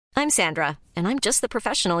I'm Sandra, and I'm just the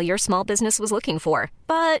professional your small business was looking for.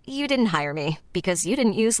 But you didn't hire me because you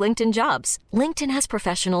didn't use LinkedIn Jobs. LinkedIn has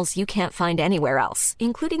professionals you can't find anywhere else,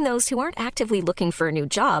 including those who aren't actively looking for a new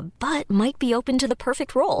job, but might be open to the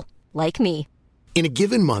perfect role, like me. In a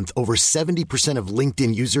given month, over 70% of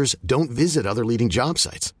LinkedIn users don't visit other leading job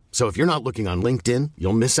sites. So if you're not looking on LinkedIn,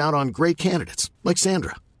 you'll miss out on great candidates like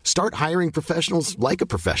Sandra. Start hiring professionals like a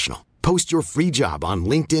professional. Post your free job on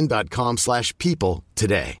linkedin.com/people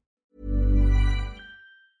today.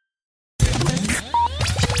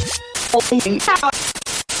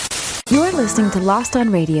 You're listening to Lost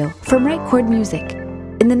on Radio from Right Chord Music.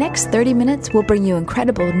 In the next 30 minutes, we'll bring you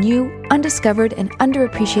incredible, new, undiscovered, and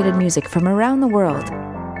underappreciated music from around the world.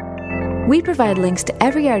 We provide links to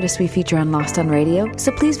every artist we feature on Lost on Radio,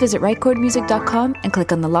 so please visit rightchordmusic.com and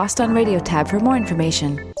click on the Lost on Radio tab for more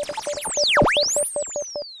information.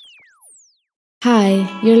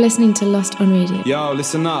 Hi, you're listening to Lost on Radio. Yo,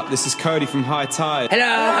 listen up. This is Cody from High Tide. Hello,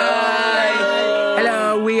 hi.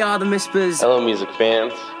 Hello, we are the Mispers. Hello, music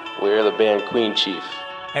fans. We're the band Queen Chief.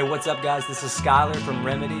 Hey, what's up, guys? This is Skylar from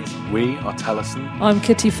Remedies. We are Tellison. I'm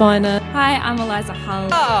Kitty Finer. Hi, I'm Eliza Hull.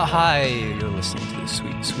 Oh, hi. You're listening to the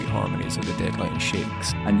sweet, sweet harmonies of the Deadline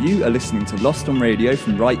Shakes. And you are listening to Lost on Radio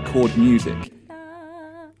from Right Chord Music.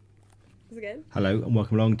 Hello and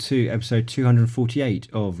welcome along to episode 248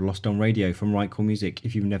 of Lost on Radio from Right Chord Music.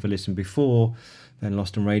 If you've never listened before, then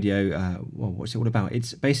Lost on Radio, what's it all about?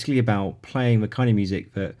 It's basically about playing the kind of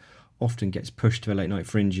music that often gets pushed to the late night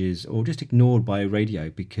fringes or just ignored by radio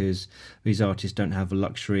because these artists don't have the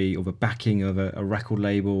luxury or the backing of a record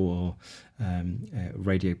label or a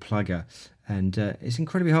radio plugger. And it's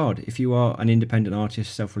incredibly hard if you are an independent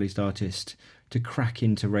artist, self-released artist, to crack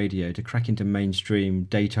into radio, to crack into mainstream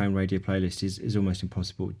daytime radio playlists is almost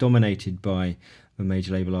impossible, dominated by the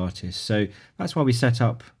major label artists. So that's why we set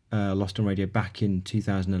up Lost on Radio back in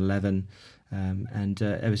 2011. And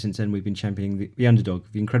ever since then, we've been championing the underdog,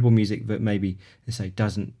 the incredible music that maybe, let's say,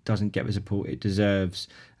 doesn't get the support it deserves.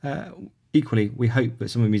 Equally, we hope that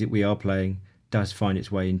some of the music we are playing does find its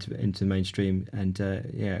way into the mainstream, and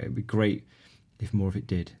it'd be great if more of it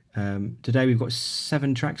did. Today we've got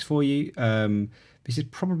 7 tracks for you. This is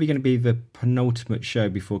probably going to be the penultimate show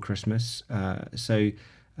before Christmas. So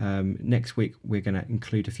next week we're going to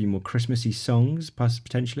include a few more Christmassy songs,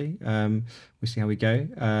 potentially. We'll see how we go.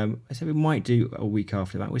 I said we might do a week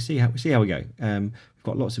after that. We'll see how we go. We've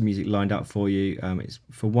got lots of music lined up for you. It's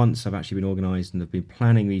for once I've actually been organised and I've been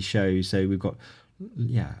planning these shows. So we've got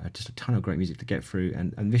just a ton of great music to get through.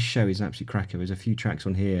 And this show is an absolute cracker. There's a few tracks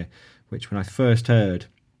on here which, when I first heard,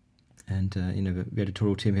 and the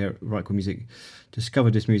editorial team here at Right Chord Music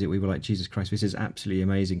discovered this music, we were like, Jesus Christ, this is absolutely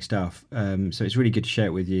amazing stuff. So it's really good to share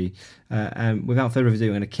it with you. Without further ado,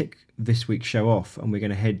 I'm going to kick this week's show off, and we're going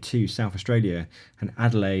to head to South Australia and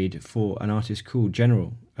Adelaide for an artist called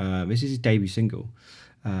General. This is his debut single,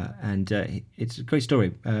 and it's a great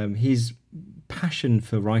story. His passion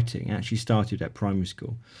for writing actually started at primary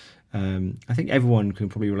school. I think everyone can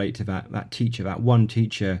probably relate to that teacher, that one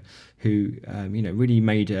teacher who really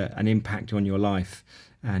made an impact on your life.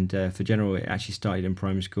 And for General, it actually started in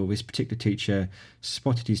primary school. This particular teacher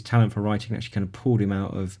spotted his talent for writing and actually kind of pulled him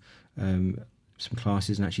out of some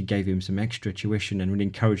classes and actually gave him some extra tuition and really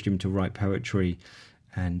encouraged him to write poetry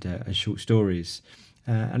and short stories.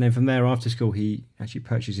 And then from there, after school, he actually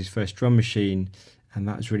purchased his first drum machine. And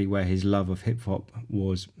that's really where his love of hip hop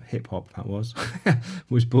was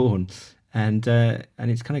born, and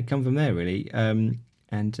it's kind of come from there really.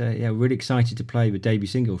 Really excited to play the debut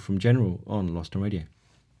single from General on Lost on Radio.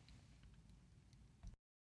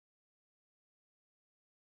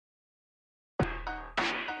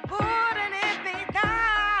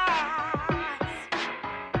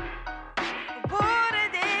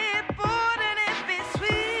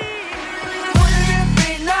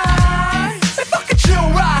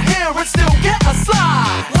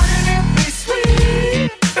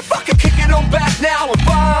 Now and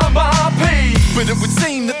find my peace. But it would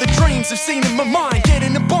seem that the dreams I've seen in my mind get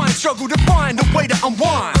in a bind, struggle to find a way to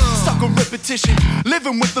unwind. Stuck on repetition,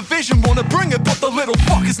 living with the vision, wanna bring it, but the little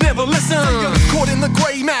fuckers never listen. Caught in the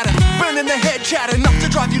grey matter, burning the head chatter, enough to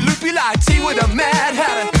drive you loopy like tea with a mad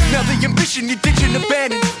hatter. Now the ambition you ditch and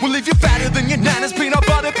abandon will leave you fatter than your nana's peanut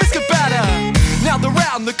butter biscuit batter. Now they're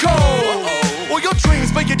out in the cold, all your dreams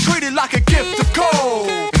make you treated like a gift of coal.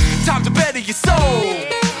 Time to better your soul,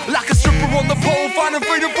 like a stripper on the pole, finding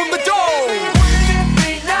freedom from the door. Wouldn't it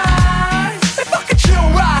be nice if I could chill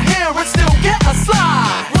right here and still get a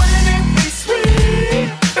slide? Wouldn't it be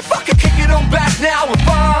sweet if I could kick it on back now and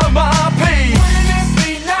find my peace? Wouldn't it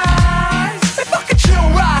be nice if I could chill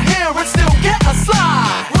right here and still get a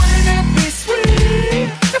slide? Wouldn't it be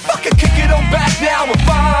sweet if I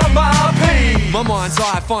mind's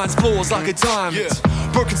eye finds flaws like a diamond.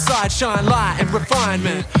 Broken side shine light and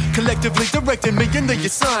refinement. Collectively directing me in the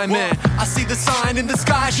assignment. I see the sign in the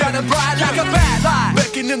sky shining bright like a bad light,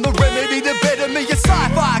 beckoning the remedy to better me. It's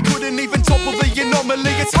sci-fi, couldn't even topple the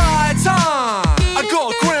anomaly. It's high time I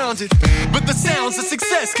got grounded, but the sounds of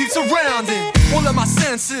success keep surrounding all of my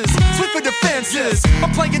senses. Swift for defenses,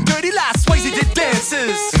 I'm playing dirty lies, Swayze did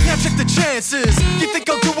dances. Now check the chances. You think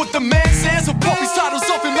I'll do what the man says, or pop these titles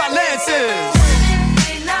off in my lances?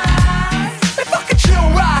 If I could chill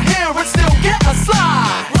right here and still get a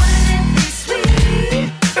slide, wouldn't it be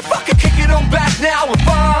sweet? If I could kick it on back now and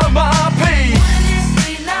find my peace, wouldn't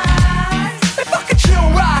it be nice? If I could chill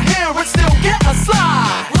right here and still get a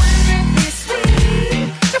slide, wouldn't it be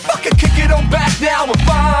sweet? If I could kick it on back now and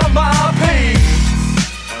find my peace.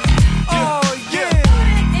 Oh yeah.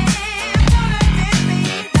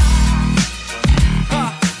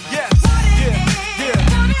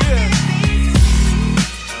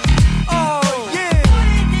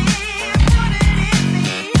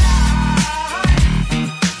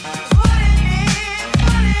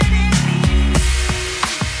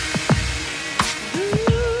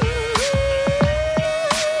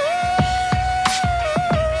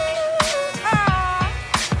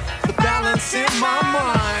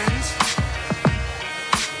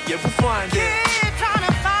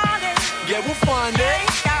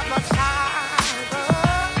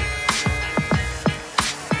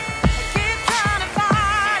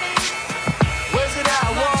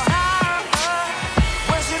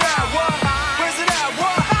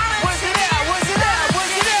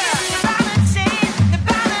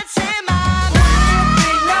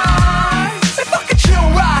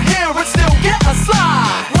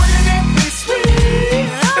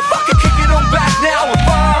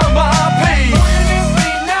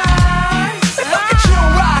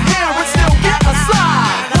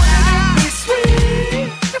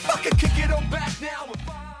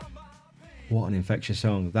 Infectious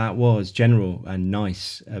song. That was General and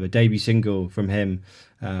Nice, a debut single from him.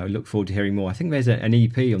 I look forward to hearing more. I think there's an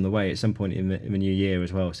EP on the way at some point in the new year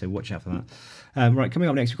as well, so watch out for that. Right, coming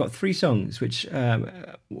up next, we've got 3 songs which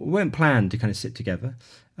weren't planned to kind of sit together,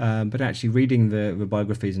 but actually reading the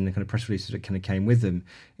biographies and the kind of press releases that kind of came with them,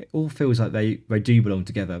 it all feels like they do belong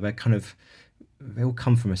together. They all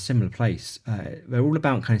come from a similar place. They're all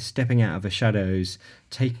about kind of stepping out of the shadows,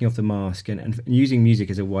 taking off the mask, and using music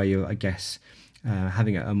as a way of, I guess,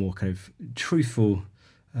 having a more kind of truthful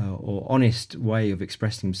or honest way of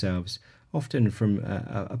expressing themselves, often from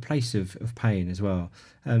a place of pain as well.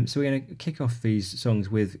 So we're going to kick off these songs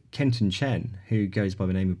with Kenton Chen, who goes by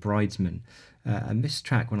the name of Bridesman. And this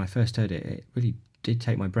track, when I first heard it, it really did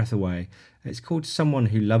take my breath away. It's called Someone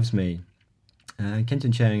Who Loves Me.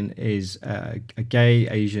 Kenton Chen is a gay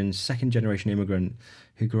Asian second-generation immigrant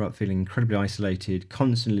who grew up feeling incredibly isolated,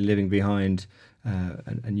 constantly living behind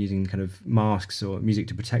and using kind of masks or music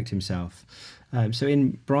to protect himself. So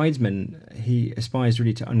in Bridesman, he aspires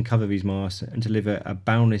really to uncover these masks and to live a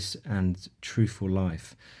boundless and truthful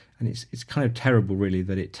life. And it's kind of terrible, really,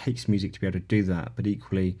 that it takes music to be able to do that. But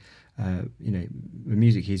equally, the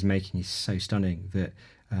music he's making is so stunning that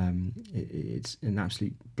it's an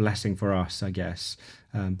absolute blessing for us, I guess.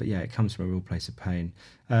 But yeah, it comes from a real place of pain.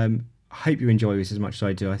 I hope you enjoy this as much as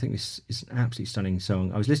I do. I think this is an absolutely stunning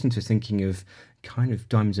song. I was listening to it thinking of kind of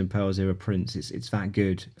Diamonds and Pearls era Prince. It's that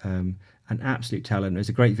good. An absolute talent. There's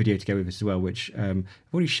a great video to go with this as well, which I've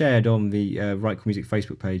already shared on the Right Chord Music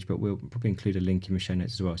Facebook page, but we'll probably include a link in the show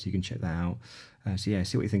notes as well, so you can check that out. So yeah,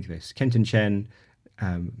 see what you think of this. Kenton Chen,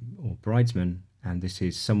 or Bridesman, and this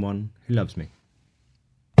is Someone Who Loves Me.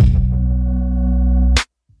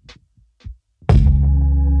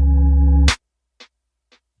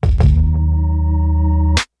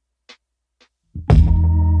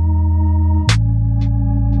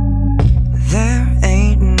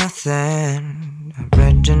 Nothing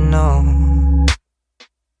original,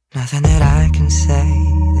 nothing that I can say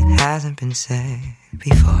that hasn't been said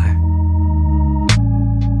before.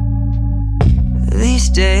 These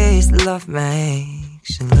days love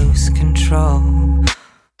makes you lose control.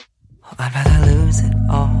 Oh, I'd rather lose it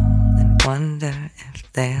all than wonder if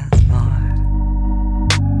there's more.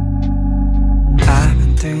 I've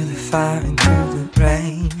been through the fire and through the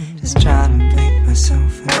rain, just trying to make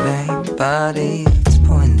myself a name, but it's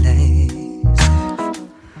pointless.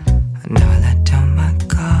 I know I let down my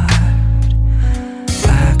guard.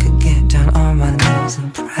 I could get down on my knees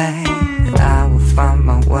and pray that I will find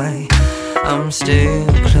my way. I'm still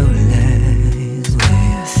clueless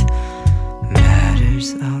with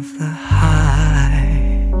matters of the heart.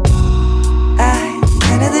 At the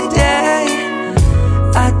end of the day,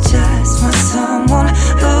 I just want someone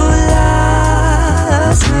who loves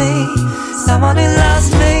someone who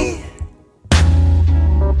loves me.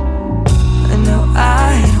 No,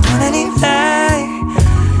 I don't want any play.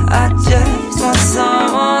 I just want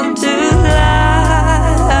someone to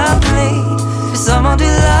love me. Someone to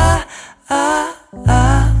love.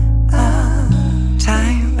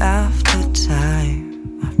 Time after time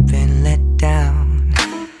I've been let down,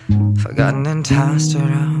 forgotten and tossed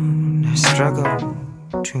around. I struggle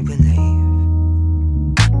to believe.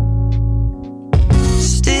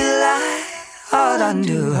 Still I hold on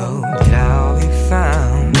to hope that I'll be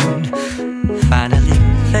found. Finally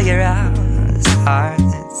figure out this heart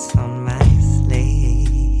that's on my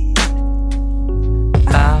sleeve.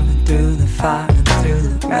 I've been through the fire and through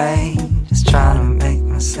the rain, just trying to make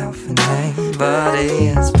myself a name, but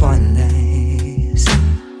it's pointless.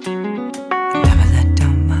 I never let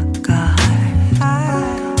down my guard.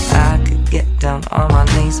 I could get down on my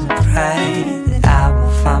knees and pray that I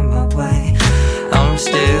will find my way. I'm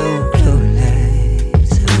still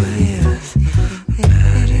clueless with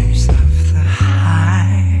matters of the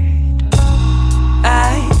heart.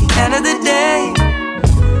 At the end of the day,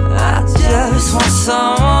 I just want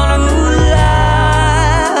someone who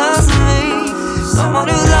loves me. Someone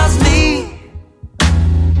who loves me.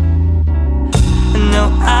 No,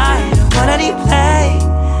 I don't want any play.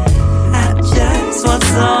 I just want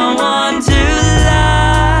someone to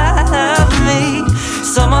love me.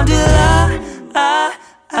 Someone to love.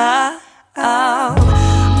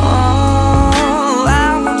 Oh,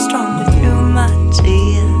 I'm strong with you, my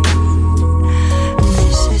dear.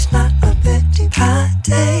 This is not a pity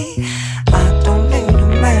party. I don't need a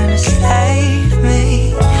man to save me.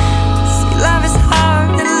 See, love is hard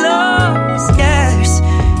and love is scarce,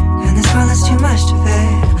 and this world is too much to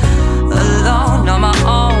bear alone on my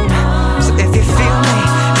own. So if you feel me,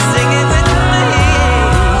 sing it with me.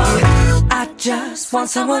 I just want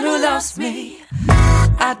someone who loves me.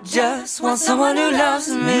 I just want someone who loves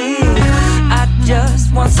me. I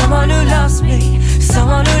just want someone who loves me.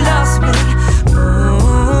 Someone who loves me.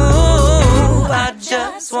 Ooh, I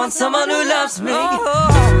just want someone who loves me.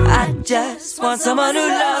 I just want someone who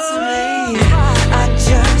loves me. I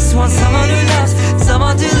just want someone who loves,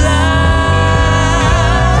 someone to love.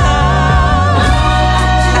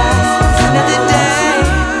 At the end of the day,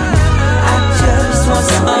 I just want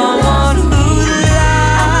someone who loves me.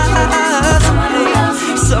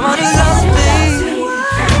 Someone who loves me.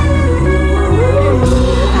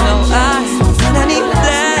 No, I don't want any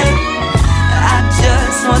play. I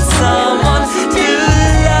just want someone to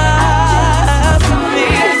love me.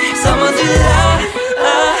 Someone to love.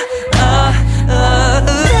 Someone who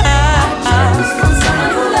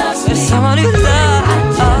loves. Someone who loves.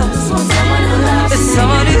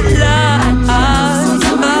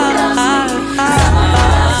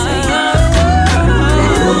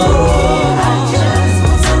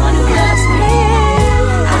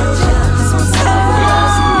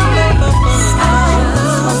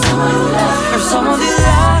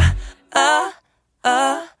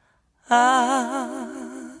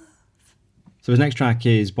 So his next track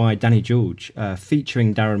is by Danny George,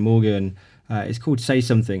 featuring Darren Morgan. It's called Say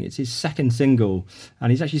Something. It's his second single,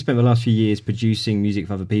 and he's actually spent the last few years producing music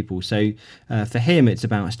for other people. So for him, it's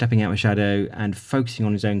about stepping out of shadow and focusing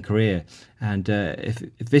on his own career. And if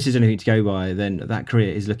this is anything to go by, then that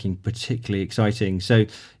career is looking particularly exciting. So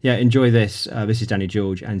yeah, enjoy this. This is Danny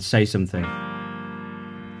George and Say Something.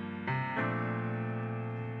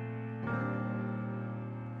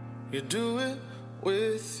 You do it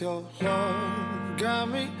with your love, got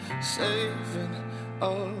me saving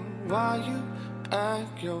up while you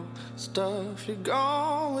pack your stuff. You're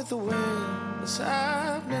gone with the wind, it's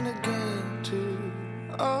happening again to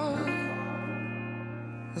us.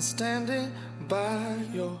 And standing by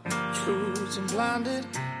your truths and blinded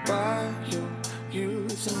by your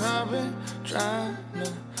youth, and I've been trying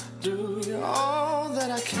to do all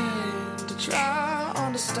that I can to try to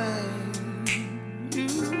understand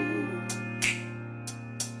you.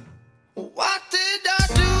 What did I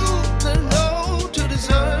do to know, to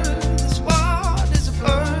deserve this? What is a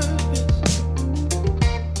purpose?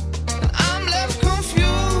 And I'm left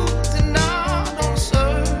confused and not on the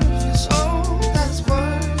surface. Oh, that's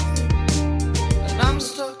worth it. And I'm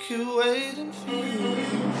stuck here waiting for you.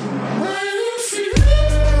 Waiting for you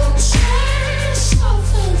to say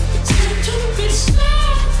something. It's good to be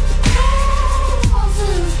sad. Oh, I'm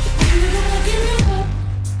gonna give it up.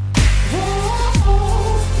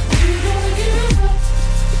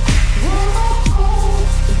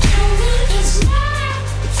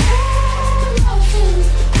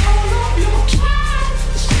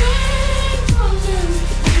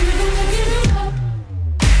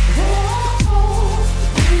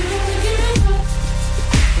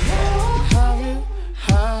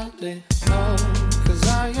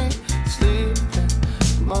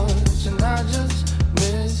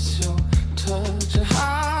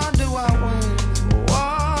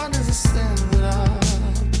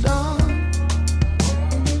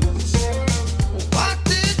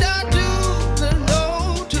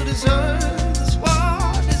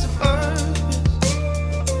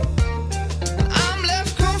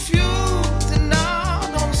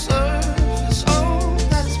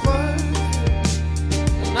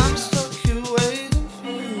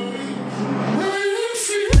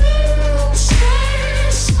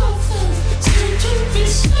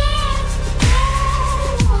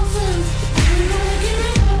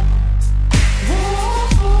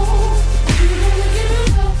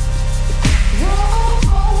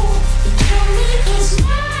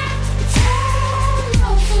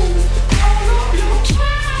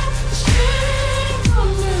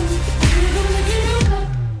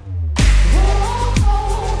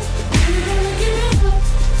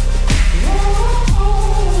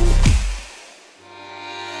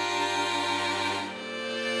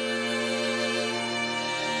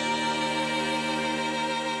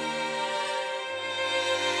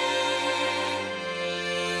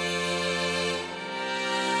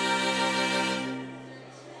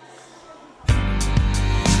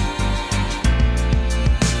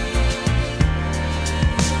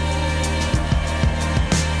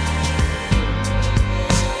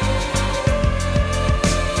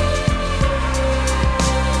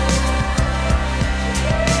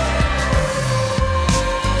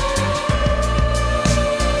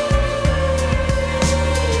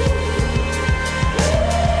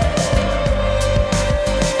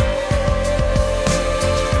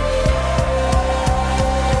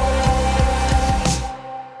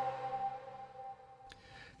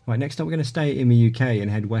 Right, next up we're going to stay in the UK and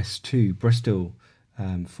head west to Bristol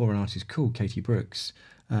for an artist called Katie Brooks.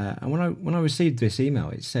 And when I received this email,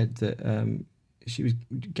 it said that she was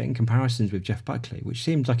getting comparisons with Jeff Buckley, which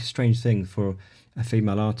seems like a strange thing for a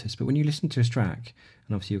female artist. But when you listen to his track,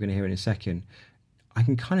 and obviously you're going to hear it in a second, I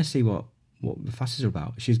can kind of see what the fuss is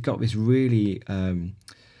about. She's got this really,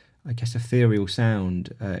 I guess, ethereal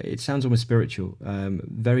sound. It sounds almost spiritual,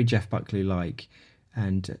 very Jeff Buckley-like.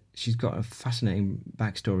 And she's got a fascinating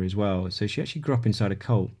backstory as well. So she actually grew up inside a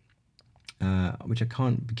cult, which I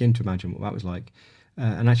can't begin to imagine what that was like,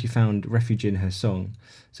 and actually found refuge in her song.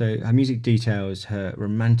 So her music details her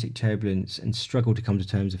romantic turbulence and struggle to come to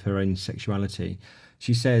terms with her own sexuality.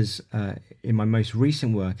 She says, in my most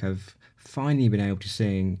recent work, I've finally been able to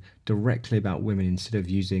sing directly about women instead of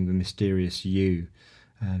using the mysterious you.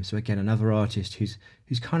 So again, another artist who's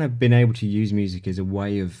kind of been able to use music as a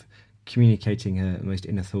way of communicating her most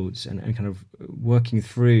inner thoughts and kind of working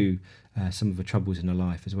through some of the troubles in her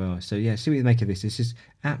life as well. So yeah, see what you make of this. This is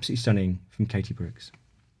absolutely stunning from Katie Brooks.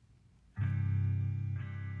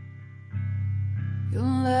 You'll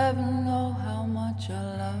never know how much I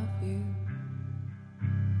love you.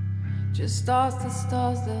 Just ask the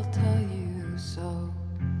stars, they'll tell you so.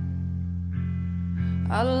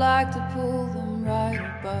 I'd like to pull them right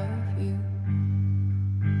above you,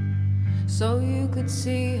 so you could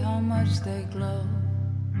see how much they glow.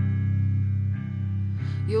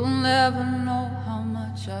 You'll never know how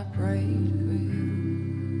much I prayed for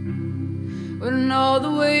you, when all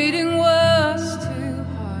the waiting was too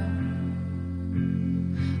hard.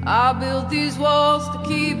 I built these walls to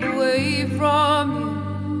keep away from you.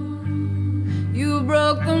 You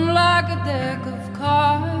broke them like a deck of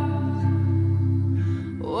cards.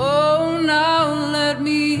 Oh, now let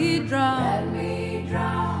me drown.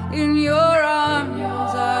 In your arms,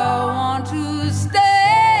 I want to stay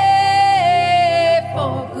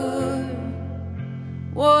for good.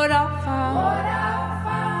 What I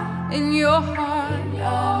found in your heart,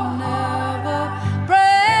 I never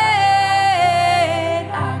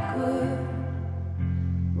prayed I could.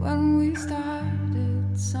 When we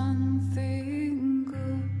started something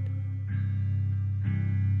good,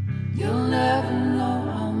 you'll never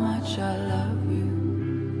know how much I love you.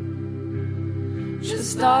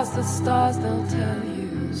 Just ask the stars, they'll tell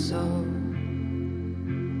you so.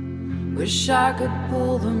 Wish I could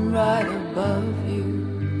pull them right above you,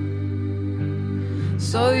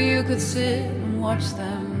 so you could sit and watch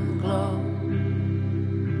them glow.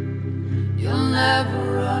 You'll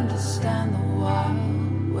never understand the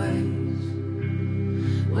wild ways,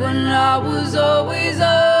 when I was always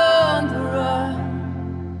on the run.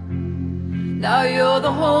 Now you're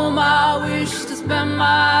the home I wish to spend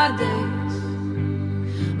my days.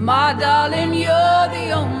 My darling, you're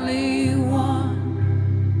the only one.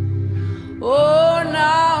 Oh,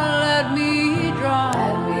 now let me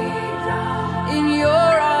drown in your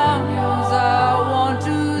arms. I want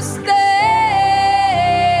to stay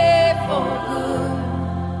for good.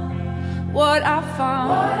 What I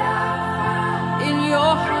found in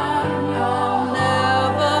your heart, I'll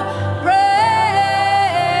never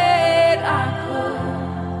prayed I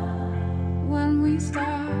could. When we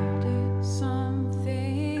started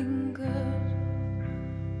something good,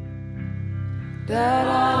 da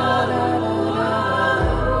da da da da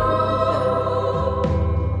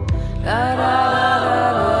da da da.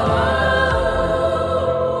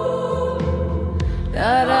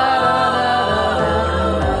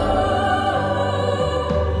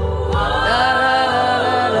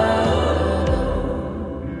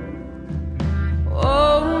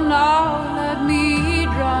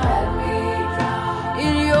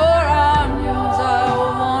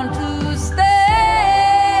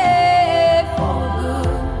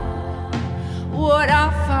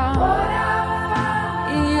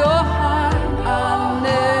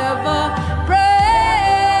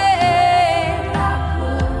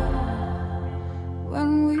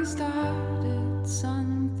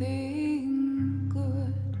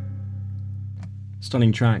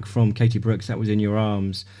 Stunning track from Katie Brooks, that was In Your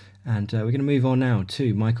Arms. And we're going to move on now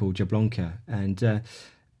to Michael Jablonka. And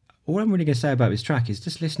all I'm really going to say about this track is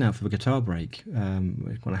just listen out for the guitar break. It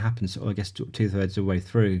kind of happens, I guess, 2/3 of the way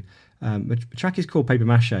through. The track is called Paper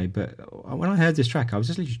Mache, but when I heard this track, I was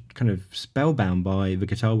just kind of spellbound by the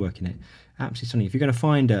guitar work in it. Absolutely stunning. If you're going to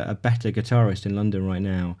find a better guitarist in London right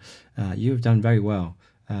now, you have done very well.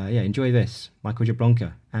 Yeah, enjoy this. Michael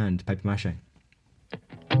Jablonka and Paper Mache.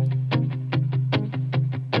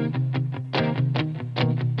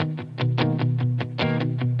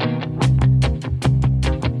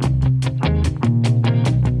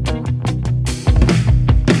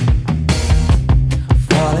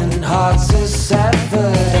 Hearts are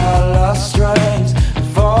severed.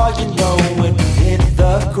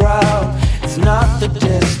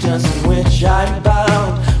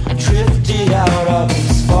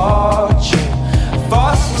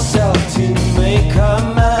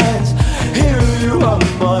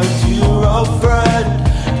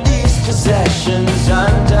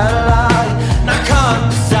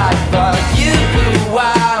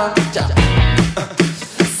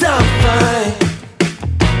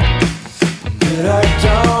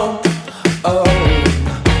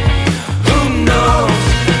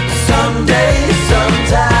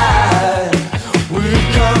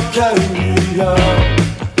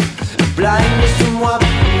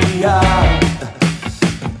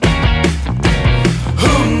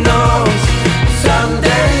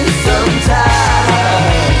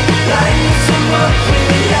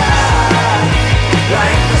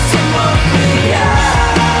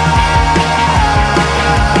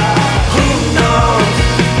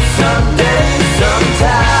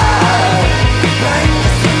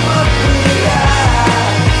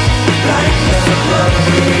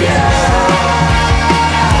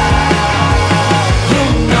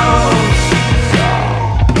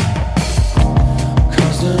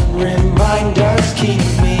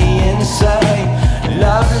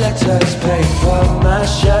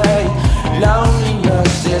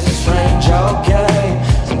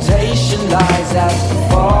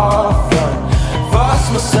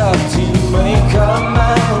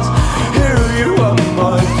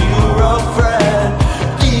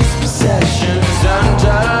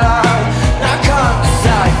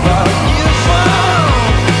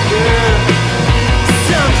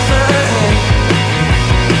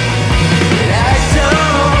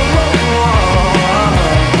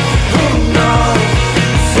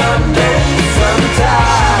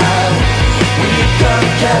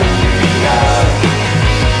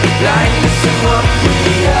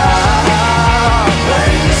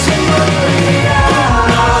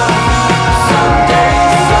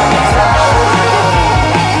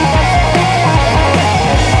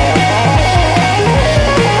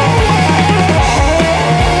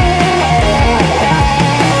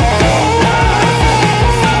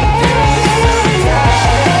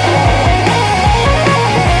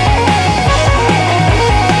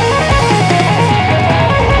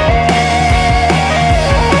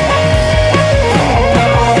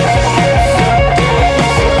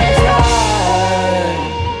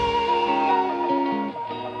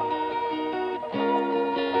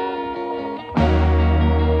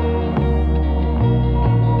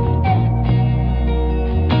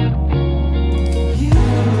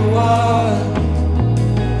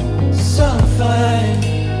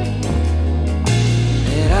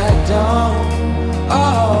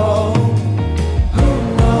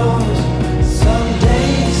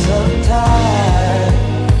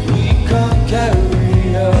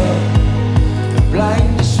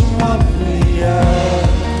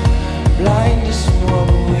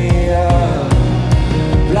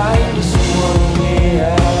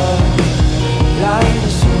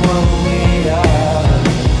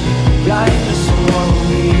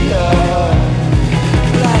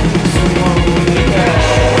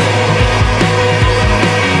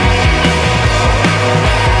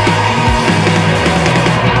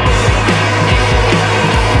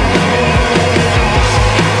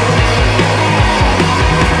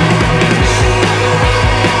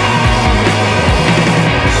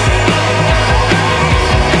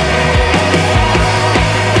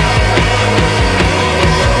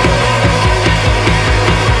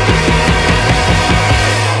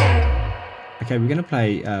 Okay, we're going to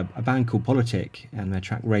play a band called Politic and their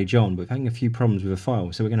track Rage On, but we're having a few problems with the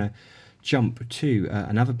file, so we're going to jump to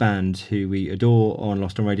another band who we adore on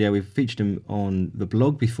Lost on Radio. We've featured them on the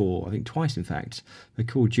blog before, I think twice in fact. They're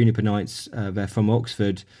called Juniper Nights. They're from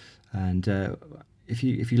Oxford, and if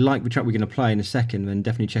you like the track we're going to play in a second, then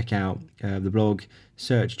definitely check out the blog,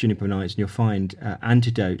 search Juniper Nights, and you'll find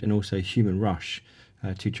Antidote and also Human Rush,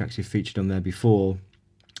 two tracks we've featured on there before.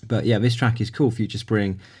 But yeah, this track is called Future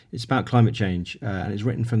Spring. It's about climate change, and it's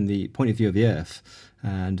written from the point of view of the Earth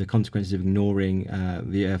and the consequences of ignoring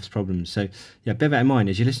the Earth's problems. So yeah, bear that in mind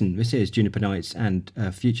as you listen. This is Juniper Nights and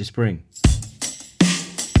Future Spring.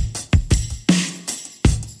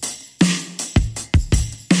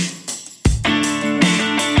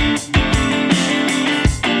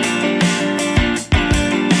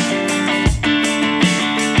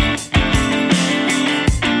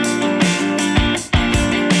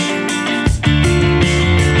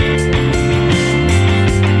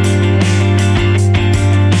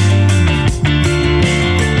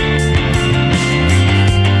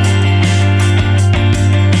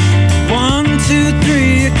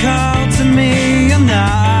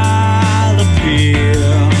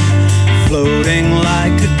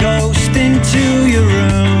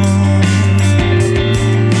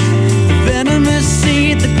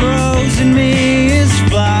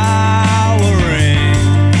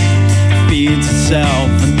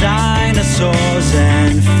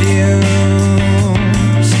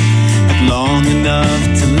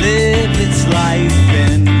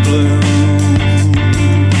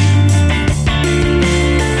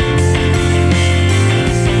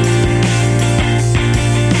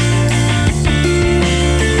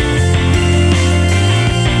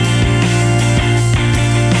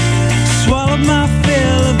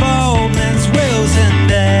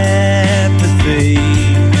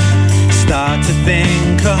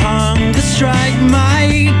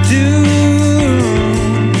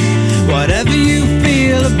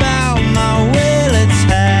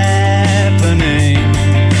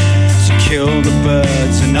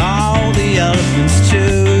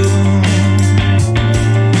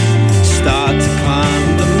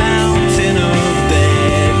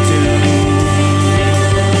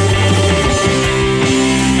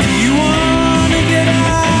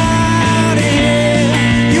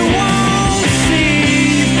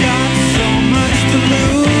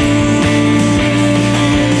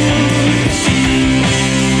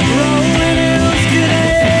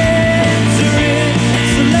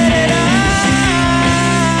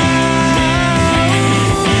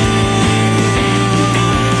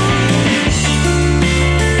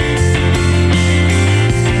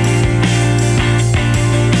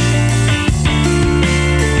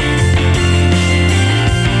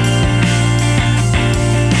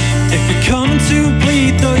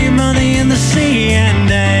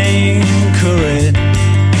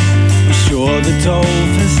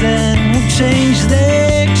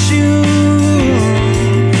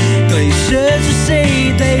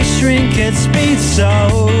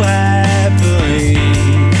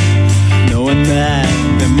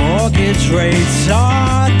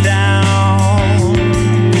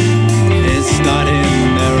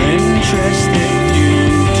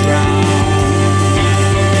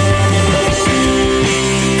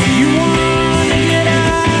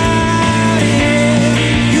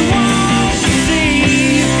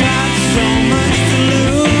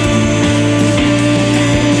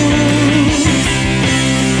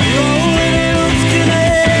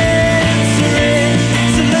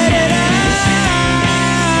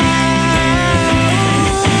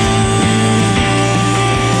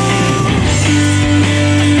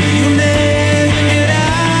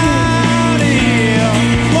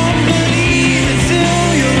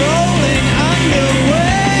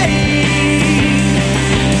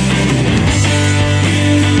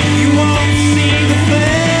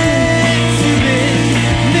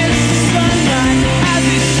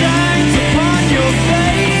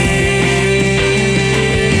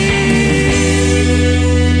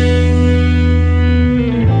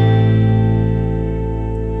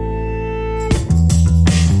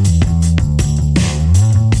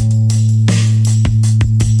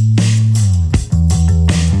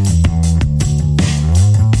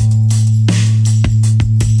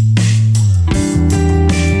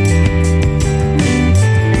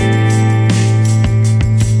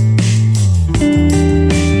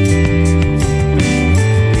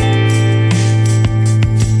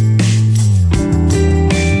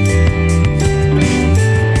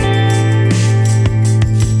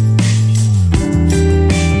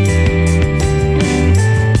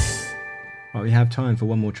 Right, we have time for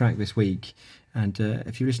one more track this week. And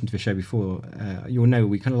if you listened to the show before, you'll know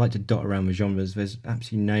we kind of like to dot around the genres. There's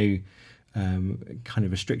absolutely no kind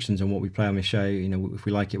of restrictions on what we play on the show. You know, if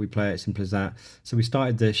we like it, we play it, simple as that. So we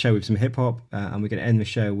started the show with some hip hop, and we're going to end the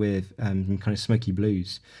show with some kind of smoky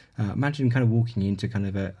blues. Imagine kind of walking into kind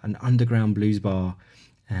of an underground blues bar,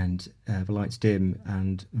 and the lights dim,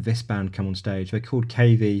 and this band come on stage. They're called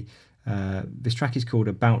KV. This track is called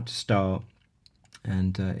About to Start,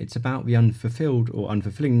 and it's about the unfulfilled or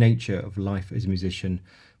unfulfilling nature of life as a musician,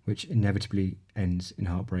 which inevitably ends in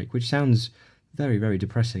heartbreak, which sounds very, very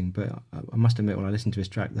depressing, but I must admit, when I listened to this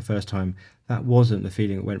track the first time, that wasn't the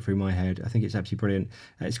feeling that went through my head. I think it's absolutely brilliant.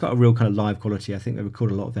 It's got a real kind of live quality. I think they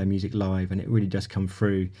record a lot of their music live, and it really does come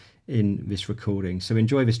through in this recording. So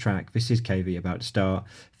enjoy this track. This is KV, About to Start.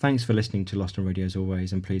 Thanks for listening to Lost on Radio as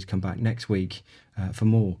always, and please come back next week for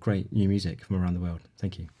more great new music from around the world.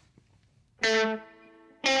 Thank you.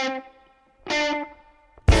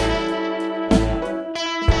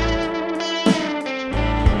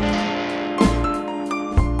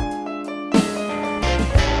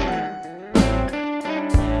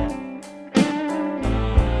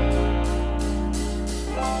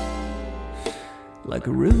 Like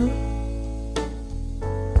a river,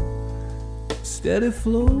 steady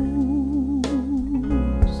flows.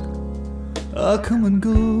 I come and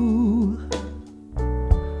go,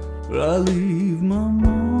 but I leave my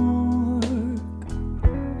mark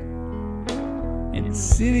in the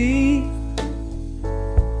city.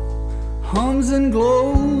 Hums and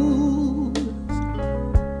glows,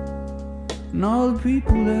 and all the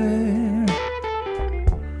people there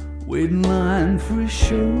wait in line for a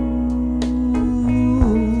show.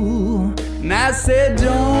 And I said,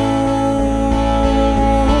 don't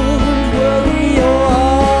worry your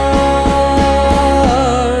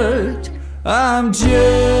heart, I'm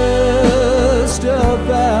just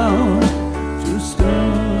about to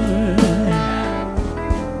start.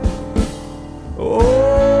 All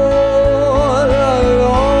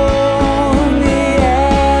along the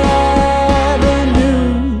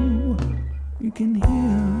avenue, you can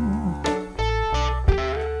hear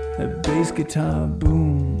that bass guitar boom.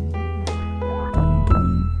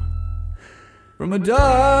 From a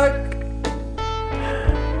dark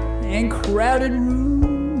and crowded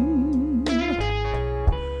room,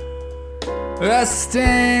 I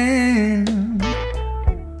stand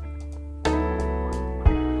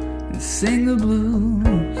and sing the blues.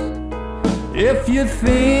 If you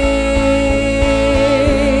think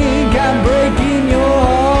I'm breaking your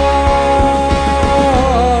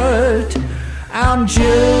heart, I'm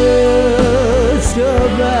just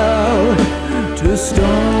about to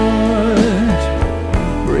start.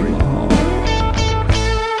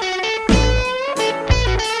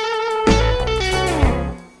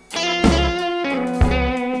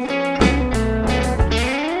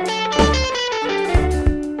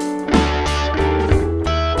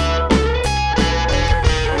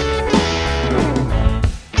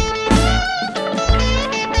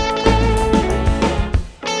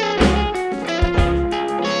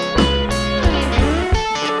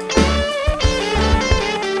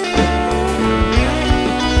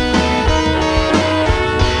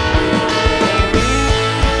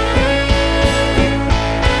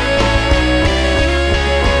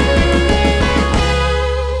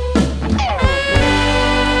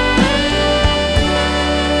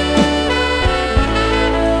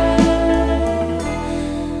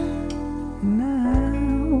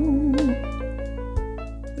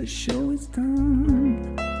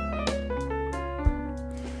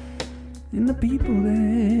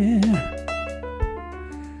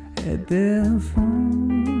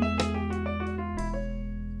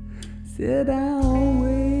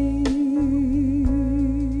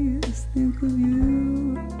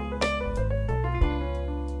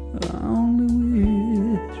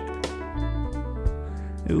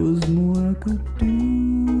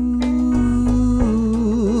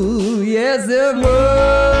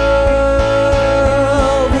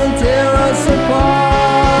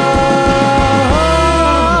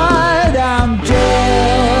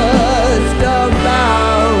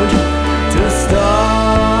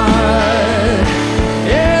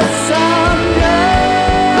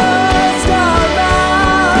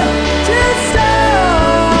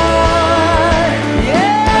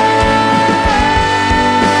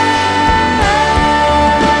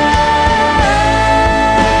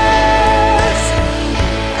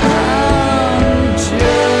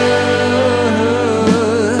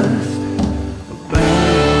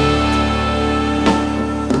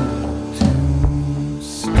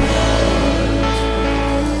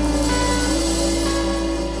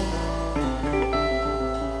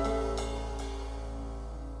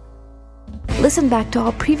 Listen back to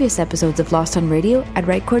all previous episodes of Lost on Radio at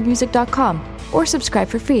rightchordmusic.com or subscribe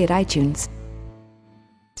for free at iTunes.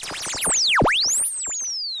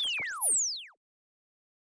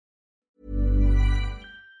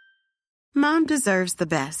 Mom deserves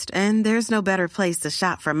the best, and there's no better place to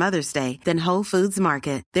shop for Mother's Day than Whole Foods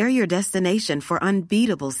Market. They're your destination for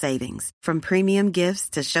unbeatable savings, from premium gifts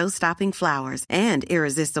to show-stopping flowers and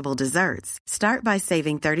irresistible desserts. Start by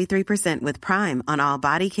saving 33% with Prime on all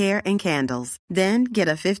body care and candles. Then get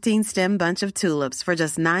a 15-stem bunch of tulips for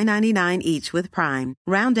just $9.99 each with Prime.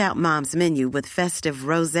 Round out Mom's menu with festive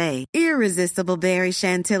rosé, irresistible berry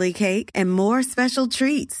chantilly cake, and more special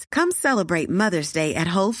treats. Come celebrate Mother's Day at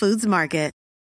Whole Foods Market.